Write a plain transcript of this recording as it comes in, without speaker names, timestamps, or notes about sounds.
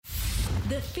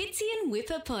The Fitzy and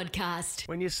Whipper podcast.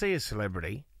 When you see a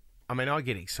celebrity, I mean, I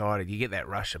get excited. You get that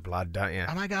rush of blood, don't you?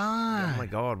 Oh, my God. Oh, my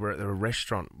God. We're at the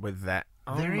restaurant with that.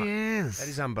 Oh, There he is. That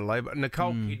is unbelievable.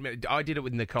 Nicole Kidman. I did it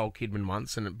with Nicole Kidman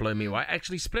once, and it blew me away.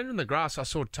 Actually, Splendid in the Grass, I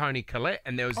saw Toni Collette,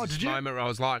 and there was this moment where I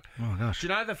was like, Oh, gosh. do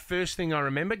you know the first thing I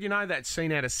remembered? You know that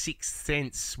scene out of Sixth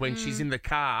Sense when she's in the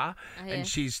car and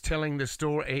she's telling the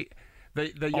story.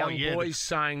 The young boy's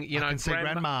saying, you I know, can see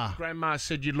Grandma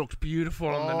said you looked beautiful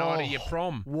on the night of your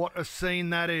prom. What a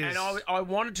scene that is. And I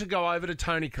wanted to go over to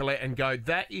Toni Collette and go,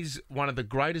 that is one of the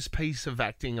greatest pieces of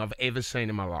acting I've ever seen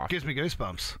in my life. Gives me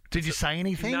goosebumps. Did you say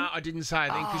anything? No, I didn't say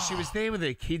anything because she was there with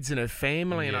her kids and her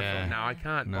family, and I thought, no, I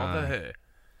can't bother her.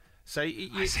 So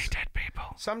I see dead people.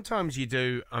 Sometimes you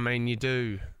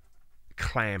do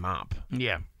clam up.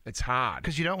 Yeah. It's hard.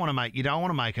 Because you don't want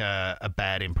to make a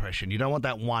bad impression. You don't want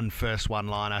that first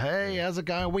one-liner. Hey, how's it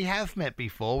going? We have met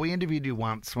before. We interviewed you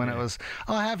once when it was,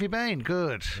 oh, how have you been?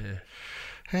 Good.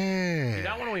 Yeah. You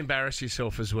don't want to embarrass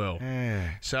yourself as well.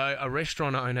 Yeah. So a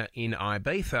restaurant owner in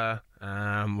Ibiza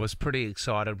was pretty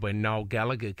excited when Noel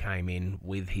Gallagher came in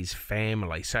with his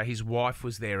family. So his wife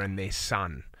was there and their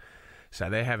son. So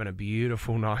they're having a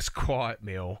beautiful, nice, quiet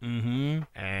meal. Mm-hmm.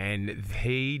 And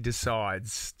he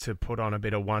decides to put on a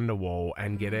bit of Wonderwall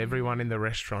and get everyone in the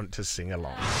restaurant to sing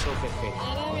along.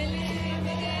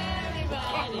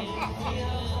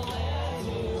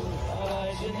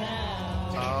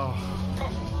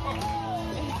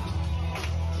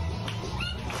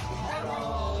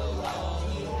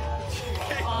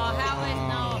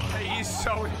 He is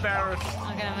so embarrassed.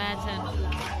 I can imagine.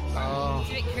 It's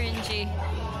a bit cringy.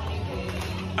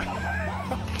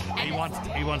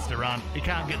 He wants to run. He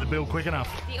can't get the bill quick enough.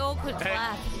 The awkward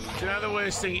clap. Do you know the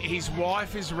worst thing? His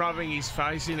wife is rubbing his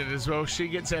face in it as well. She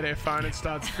gets out her phone and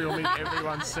starts filming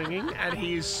everyone singing, and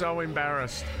he is so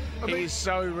embarrassed. He is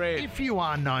so red. If you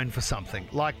are known for something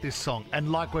like this song,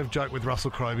 and like we've joked with Russell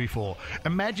Crowe before,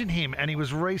 imagine him, and he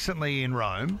was recently in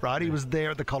Rome, right? He was there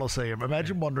at the Colosseum.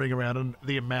 Imagine wandering around and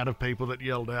the amount of people that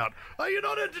yelled out, "Are you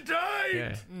not entertained?"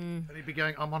 Yeah. And he'd be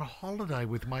going, "I'm on holiday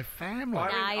with my family."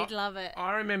 Nah, you'd love it.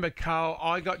 I remember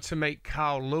I got to meet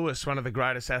Carl Lewis, one of the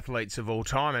greatest athletes of all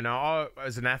time, and I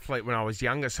was an athlete when I was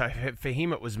younger, so for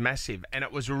him it was massive, and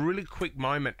it was a really quick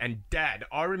moment, and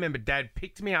I remember Dad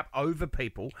picked me up over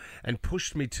people and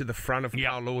pushed me to the front of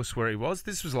Carl Lewis where he was.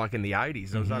 This was like in the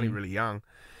 80s. I was only really young.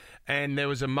 And there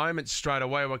was a moment straight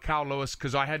away where Carl Lewis,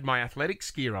 because I had my athletics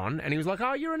gear on, and he was like,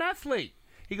 "Oh, you're an athlete."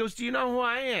 He goes, "Do you know who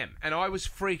I am?" And I was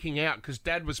freaking out because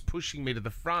Dad was pushing me to the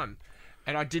front,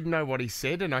 and I didn't know what he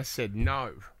said, and I said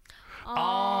no.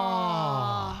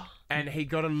 Oh. And he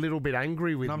got a little bit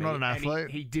angry with me. I'm not an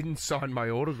athlete. He didn't sign my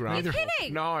autograph. You're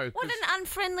kidding? No. What an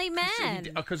unfriendly man.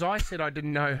 Because I said I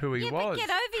didn't know who he Yeah, was. but get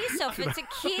over yourself. It's a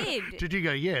kid. Did you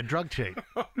go, yeah, drug cheat?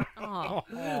 Oh.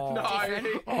 No,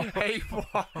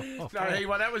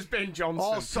 that was Ben Johnson.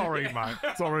 Oh, sorry, mate.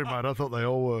 Sorry, mate. I thought they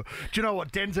all were. Do you know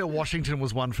what? Denzel Washington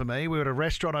was one for me. We were at a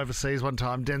restaurant overseas one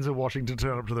time. Denzel Washington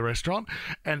turned up to the restaurant,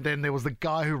 and then there was the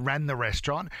guy who ran the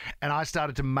restaurant, and I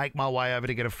started to make my way over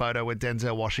to get a photo with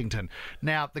Denzel Washington.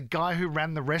 Now, the guy who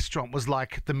ran the restaurant was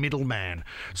like the middleman.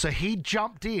 So he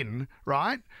jumped in,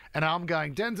 right? And I'm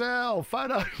going, "Denzel,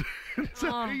 photo."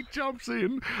 So he jumps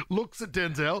in, looks at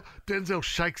Denzel. Denzel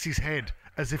shakes his head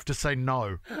as if to say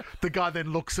no. The guy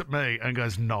then looks at me and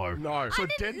goes, "No." No. So I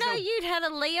didn't know you'd had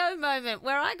a Leo moment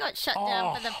where I got shut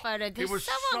down for the photo. They're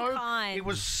so unkind. It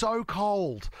was so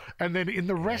cold. And then in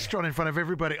the restaurant in front of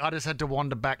everybody, I just had to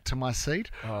wander back to my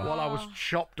seat while I was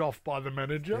chopped off by the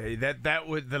manager. Yeah, that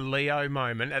was the Leo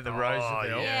moment at the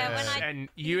Roosevelt. Yeah, and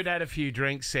you had a few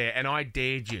drinks there, and I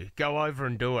dared you. Go over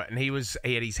and do it. And he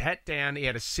had his hat down, he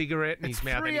had a cigarette in his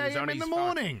mouth. 3 and he was a.m. on in his the phone.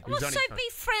 morning. He was Well, on so his phone. be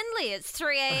friendly. It's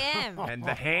 3 a.m. And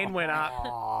the hand went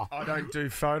up. I don't do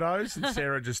photos, and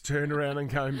Sarah just turned around and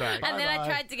came back. And then I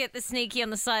tried to get the sneaky on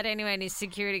the side anyway, and his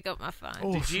security got my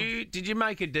phone. Did you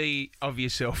make a D of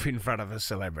yourself in front of a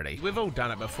celebrity? We've all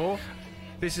done it before.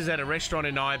 This is at a restaurant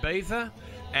in Ibiza,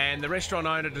 and the restaurant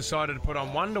owner decided to put on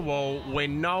Wonderwall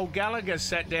when Noel Gallagher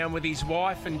sat down with his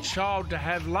wife and child to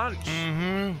have lunch.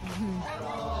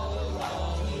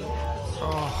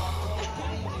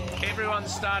 Everyone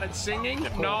started singing.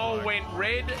 Noel went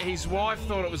red. His wife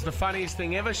thought it was the funniest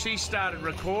thing ever. She started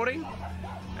recording,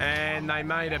 and they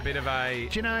made a bit of a...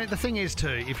 Do you know, the thing is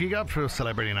too, if you go up to a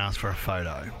celebrity and ask for a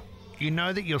photo, you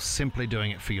know that you're simply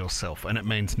doing it for yourself and it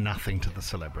means nothing to the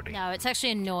celebrity. No, it's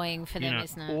actually annoying for them,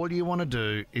 isn't it? All you want to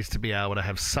do is to be able to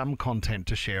have some content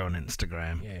to share on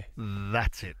Instagram. Yeah.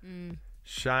 That's it.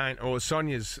 Shane, or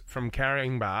Sonia's from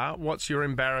Carrying Bar. What's your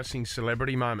embarrassing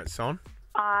celebrity moment, Son?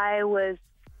 I was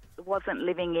wasn't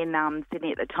living in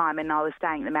Sydney at the time, and I was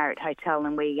staying at the Marriott Hotel,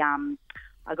 and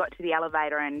I got to the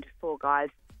elevator and 4 guys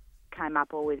came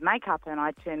up all with makeup, and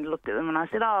I turned and looked at them and I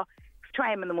said, it's 2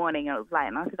 a.m. in the morning and it was late,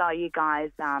 and I said, you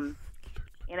guys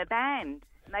in a band?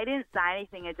 And they didn't say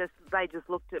anything, they just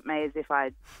looked at me as if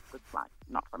I was like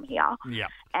not from here. Yeah.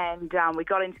 And we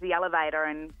got into the elevator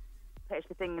and pressed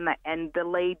the thing, and the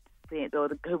lead, or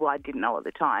who I didn't know at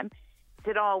the time,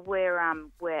 said, we're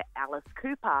Alice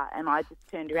Cooper. And I just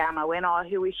turned around and I went,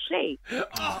 who is she?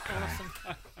 Awesome.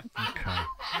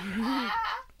 Okay.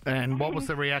 And what was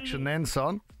the reaction then,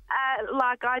 son?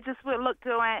 I just looked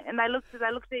at, and they looked at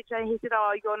each other, and he said,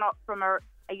 you're not from are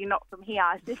you not from here?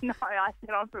 I said, no. I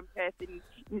said, I'm from Perth in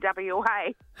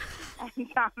WA. And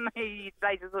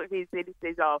they just looked at me and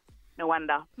says, no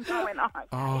wonder. I went,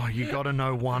 Oh, you got to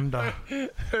know wonder.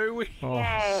 Who is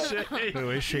she? Who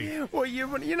is she? Well, you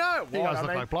know what? You guys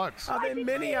look like blokes. Are there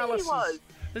many Alice's?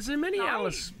 Is there many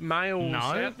Alice males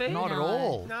out there? Not at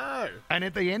all. No. And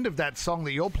at the end of that song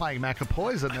that you're playing, Mac of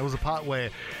Poison, there was a part where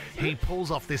he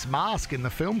pulls off this mask in the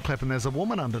film clip and there's a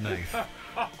woman underneath. And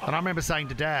I remember saying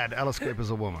to Dad, Alice Cooper's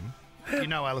a woman. You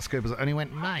know Alice Cooper's... And he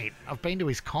went, mate, I've been to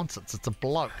his concerts. It's a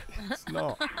bloke. It's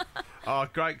not.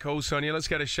 Great call, Sonia. Let's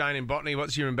go to Shane in Botany.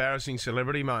 What's your embarrassing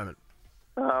celebrity moment?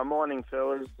 Morning,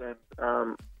 fellas. And,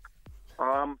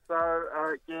 so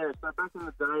back in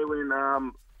the day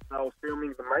when they were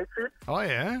filming The Matrix, Oh,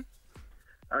 yeah?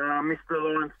 Mr.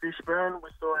 Lawrence Fishburne, we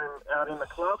saw him out in the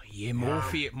club. Yeah,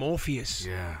 Morpheus.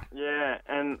 Yeah. Yeah,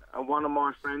 and one of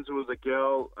my friends who was a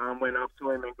girl went up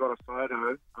to him and got a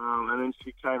photo, and then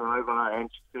she came over and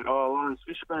she said, Lawrence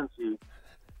Fishburne's here.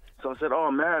 So I said,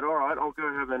 mad, all right, I'll go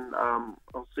have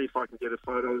I'll see if I can get a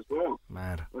photo as well.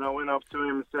 Mad. When I went up to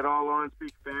him and said, Lawrence,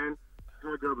 big fan, can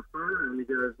I grab a photo? And he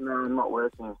goes, no, I'm not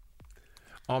working.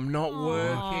 I'm not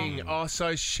working.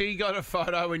 So she got a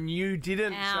photo and you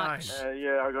didn't, Ouch. Shane.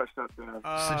 Yeah, I got shut down.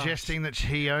 Suggesting that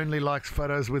he only likes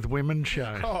photos with women,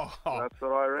 Shane. That's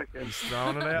what I reckon. He's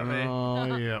throwing it out there.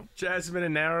 Oh, yeah. Jasmine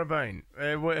and Narrabeen.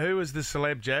 Who was the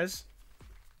celeb, Jazz?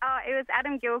 It was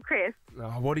Adam Gilchrist.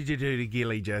 What did you do to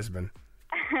Gilly, Jasmine?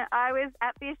 I was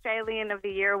at the Australian of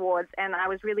the Year Awards and I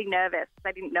was really nervous.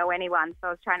 I didn't know anyone, so I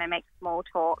was trying to make small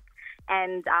talk.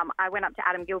 And I went up to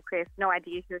Adam Gilchrist, no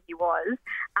idea who he was,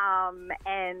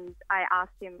 and I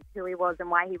asked him who he was and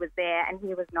why he was there, and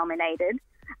he was nominated.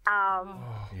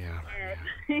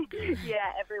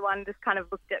 Everyone just kind of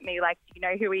looked at me like, do you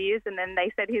know who he is? And then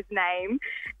they said his name,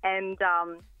 and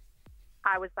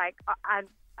I was like,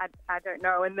 I don't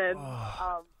know. And then,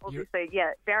 obviously,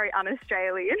 very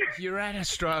un-Australian. You're at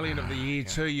Australian of the Year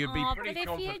too. You'd be pretty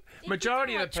confident.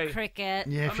 Majority of the people. Cricket.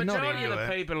 Yeah, if you're not majority into of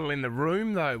the it. people in the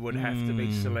room though would have to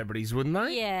be celebrities, wouldn't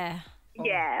they? Yeah.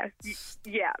 Yeah.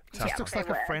 Just looks like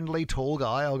a friendly, tall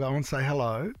guy. I'll go and say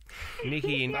hello.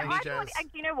 Nikki and I thought,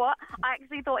 you know what? I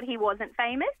actually thought he wasn't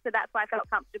famous, so that's why I felt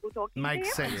comfortable talking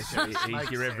Makes to him. sense.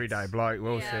 He's your everyday bloke.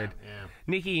 Well said. Yeah.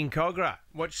 Nikki in Cogra.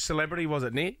 Which celebrity was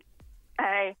it, Nick?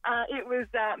 Hey, it was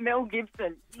Mel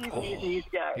Gibson years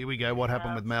ago. Here we go. What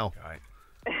happened with Mel?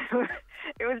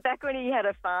 It was back when he had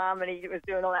a farm and he was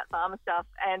doing all that farmer stuff.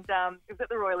 And it was at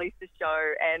the Royal Easter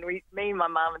Show. And me and my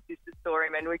mum and sister saw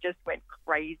him and we just went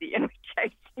crazy and we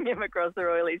chasing him across the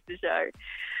Royal Easter Show.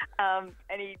 And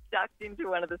he ducked into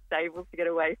one of the stables to get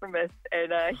away from us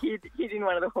and hid in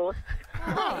one of the horses.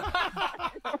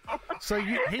 So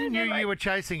he knew you were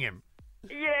chasing him?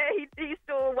 Yeah, he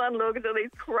saw one look at all these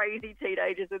crazy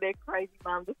teenagers with their crazy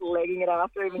mum just legging it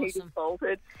after him and he just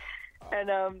bolted.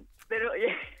 And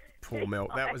Poor Mel.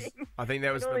 I think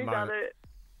that was the moment.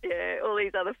 All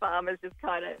these other farmers just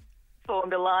kind of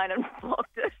formed a line and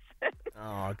blocked us.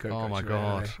 Oh, my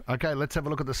God. Okay, let's have a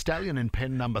look at the stallion in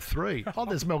pen number 3. Oh,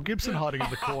 there's Mel Gibson hiding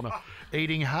in the corner,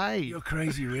 eating hay. You're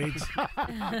crazy, Reds.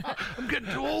 I'm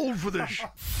getting too old for this.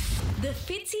 The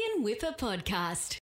Fitzy and Whipper Podcast.